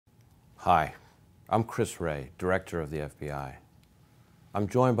Hi, I'm Chris Wray, Director of the FBI. I'm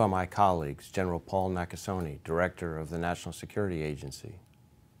joined by my colleagues, General Paul Nakasone, Director of the National Security Agency,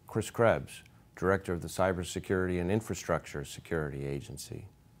 Chris Krebs, Director of the Cybersecurity and Infrastructure Security Agency,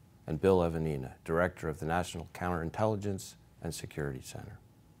 and Bill Evanina, Director of the National Counterintelligence and Security Center.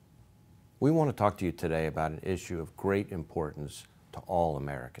 We want to talk to you today about an issue of great importance to all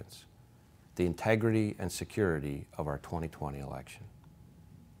Americans, the integrity and security of our 2020 election.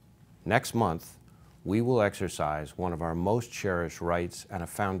 Next month, we will exercise one of our most cherished rights and a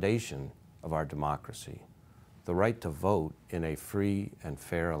foundation of our democracy, the right to vote in a free and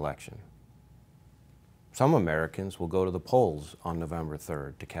fair election. Some Americans will go to the polls on November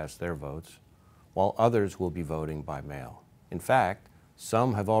 3rd to cast their votes, while others will be voting by mail. In fact,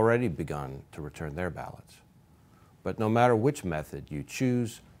 some have already begun to return their ballots. But no matter which method you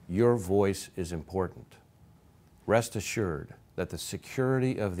choose, your voice is important. Rest assured that the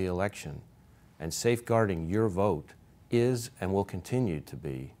security of the election and safeguarding your vote is and will continue to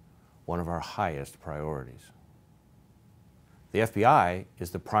be one of our highest priorities. The FBI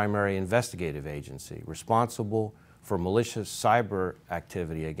is the primary investigative agency responsible for malicious cyber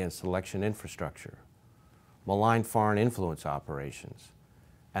activity against election infrastructure, malign foreign influence operations,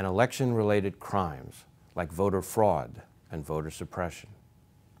 and election-related crimes like voter fraud and voter suppression.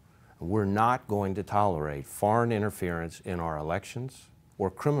 We're not going to tolerate foreign interference in our elections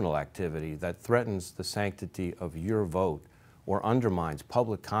or criminal activity that threatens the sanctity of your vote or undermines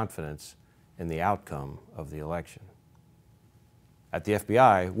public confidence in the outcome of the election. At the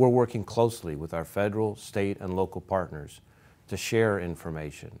FBI, we're working closely with our federal, state, and local partners to share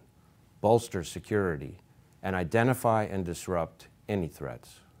information, bolster security, and identify and disrupt any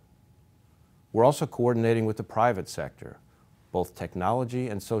threats. We're also coordinating with the private sector, both technology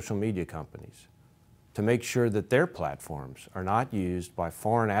and social media companies, to make sure that their platforms are not used by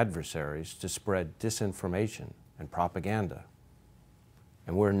foreign adversaries to spread disinformation and propaganda.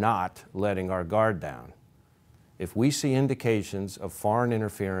 And we're not letting our guard down. If we see indications of foreign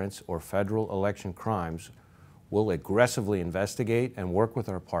interference or federal election crimes, we'll aggressively investigate and work with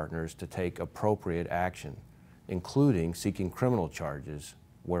our partners to take appropriate action, including seeking criminal charges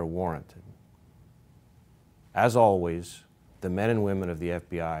where warranted. As always, the men and women of the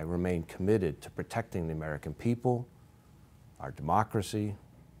FBI remain committed to protecting the American people, our democracy,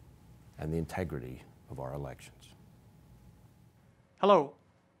 and the integrity of our elections. Hello,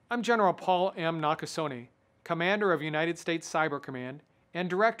 I'm General Paul M. Nakasone, Commander of United States Cyber Command and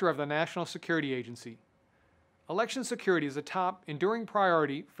Director of the National Security Agency. Election security is a top, enduring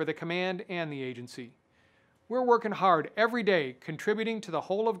priority for the command and the agency. We're working hard every day contributing to the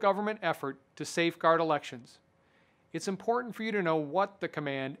whole-of-government effort to safeguard elections. It's important for you to know what the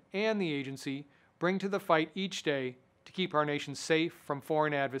command and the agency bring to the fight each day to keep our nation safe from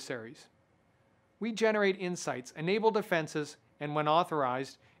foreign adversaries. We generate insights, enable defenses, and when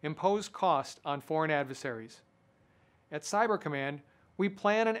authorized, impose cost on foreign adversaries. At Cyber Command, we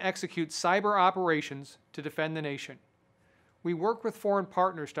plan and execute cyber operations to defend the nation. We work with foreign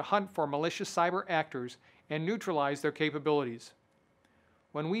partners to hunt for malicious cyber actors and neutralize their capabilities.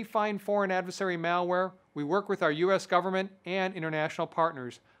 When we find foreign adversary malware, we work with our U.S. government and international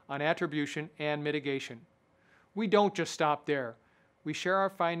partners on attribution and mitigation. We don't just stop there. We share our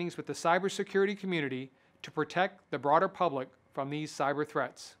findings with the cybersecurity community to protect the broader public from these cyber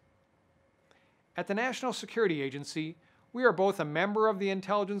threats. At the National Security Agency, we are both a member of the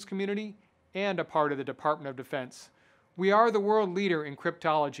intelligence community and a part of the Department of Defense. We are the world leader in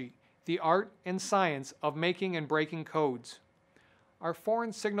cryptology, the art and science of making and breaking codes. Our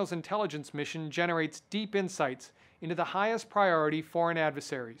Foreign Signals Intelligence mission generates deep insights into the highest priority foreign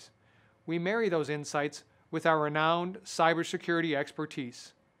adversaries. We marry those insights with our renowned cybersecurity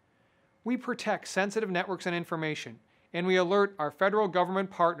expertise. We protect sensitive networks and information, and we alert our federal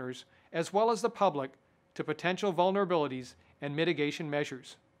government partners as well as the public to potential vulnerabilities and mitigation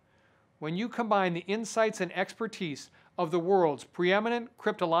measures. When you combine the insights and expertise of the world's preeminent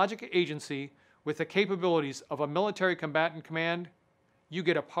cryptologic agency with the capabilities of a military combatant command, you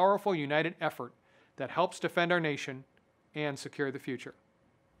get a powerful united effort that helps defend our nation and secure the future.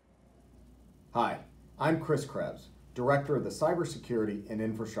 Hi, I'm Chris Krebs, Director of the Cybersecurity and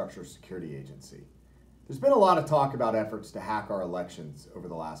Infrastructure Security Agency. There's been a lot of talk about efforts to hack our elections over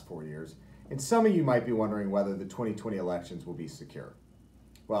the last 4 years, and some of you might be wondering whether the 2020 elections will be secure.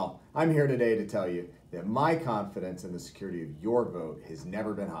 Well, I'm here today to tell you that my confidence in the security of your vote has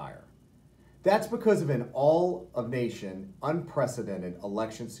never been higher. That's because of an all-of-nation, unprecedented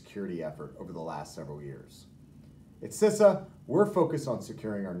election security effort over the last several years. At CISA, we're focused on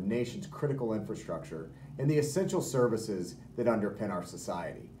securing our nation's critical infrastructure and the essential services that underpin our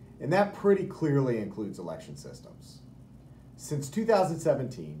society, and that pretty clearly includes election systems. Since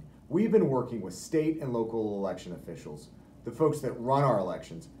 2017, we've been working with state and local election officials, the folks that run our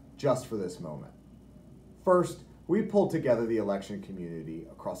elections, just for this moment. First, we pulled together the election community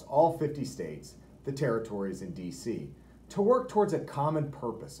across all 50 states, the territories, and DC to work towards a common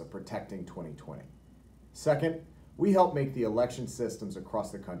purpose of protecting 2020. Second, we helped make the election systems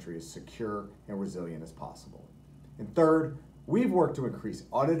across the country as secure and resilient as possible. And third, we've worked to increase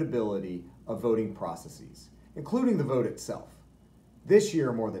auditability of voting processes, including the vote itself. This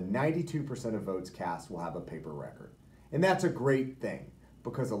year, more than 92% of votes cast will have a paper record. And that's a great thing,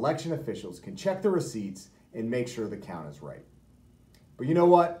 because election officials can check the receipts and make sure the count is right. But you know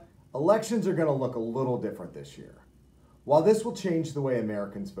what? Elections are going to look a little different this year. While this will change the way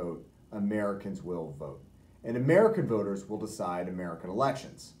Americans vote, Americans will vote. And American voters will decide American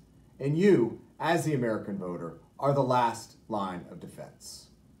elections. And you, as the American voter, are the last line of defense.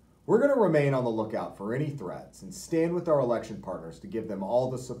 We're going to remain on the lookout for any threats and stand with our election partners to give them all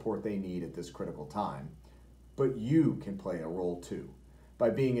the support they need at this critical time. But you can play a role too,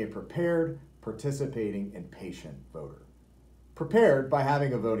 by being a prepared, participating, and patient voter. Prepared by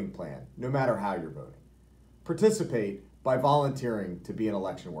having a voting plan, no matter how you're voting. Participate by volunteering to be an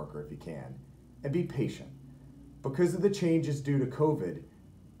election worker if you can. And be patient. Because of the changes due to COVID,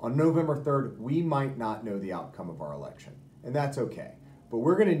 on November 3rd, we might not know the outcome of our election. And that's okay. But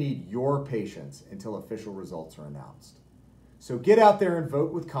we're going to need your patience until official results are announced. So get out there and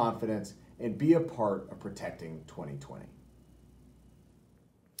vote with confidence and be a part of protecting 2020.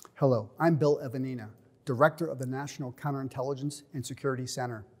 Hello, I'm Bill Evanina, Director of the National Counterintelligence and Security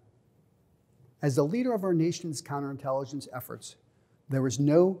Center. As the leader of our nation's counterintelligence efforts, there is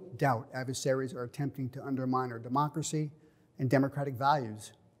no doubt adversaries are attempting to undermine our democracy and democratic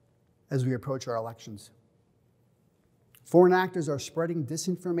values as we approach our elections. Foreign actors are spreading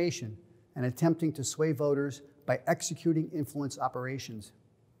disinformation and attempting to sway voters by executing influence operations.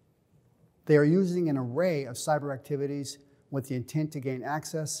 They are using an array of cyber activities with the intent to gain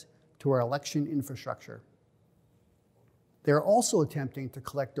access to our election infrastructure. They are also attempting to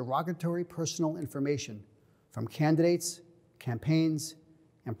collect derogatory personal information from candidates, campaigns,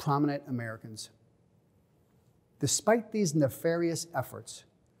 and prominent Americans. Despite these nefarious efforts,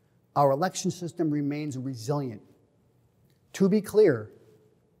 our election system remains resilient. To be clear,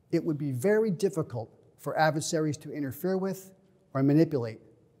 it would be very difficult for adversaries to interfere with or manipulate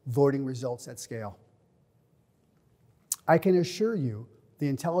voting results at scale. I can assure you the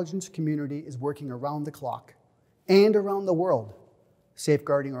intelligence community is working around the clock and around the world,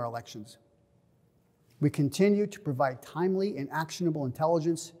 safeguarding our elections. We continue to provide timely and actionable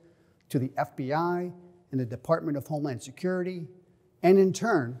intelligence to the FBI and the Department of Homeland Security, and in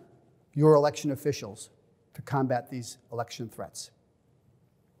turn, your election officials to combat these election threats.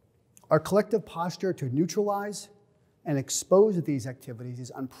 Our collective posture to neutralize and expose these activities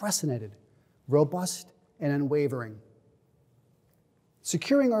is unprecedented, robust, and unwavering.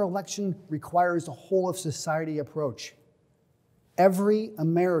 Securing our election requires a whole-of-society approach. Every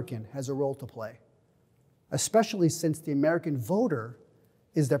American has a role to play, especially since the American voter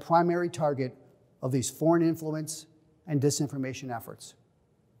is the primary target of these foreign influence and disinformation efforts.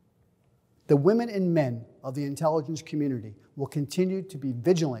 The women and men of the intelligence community will continue to be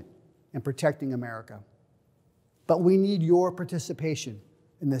vigilant in protecting America. But we need your participation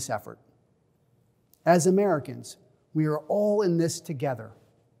in this effort. As Americans, we are all in this together.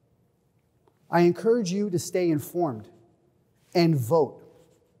 I encourage you to stay informed and vote.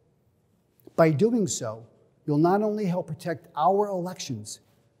 By doing so, you'll not only help protect our elections,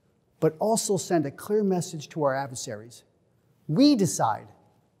 but also send a clear message to our adversaries. We decide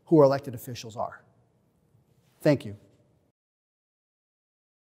who our elected officials are. Thank you.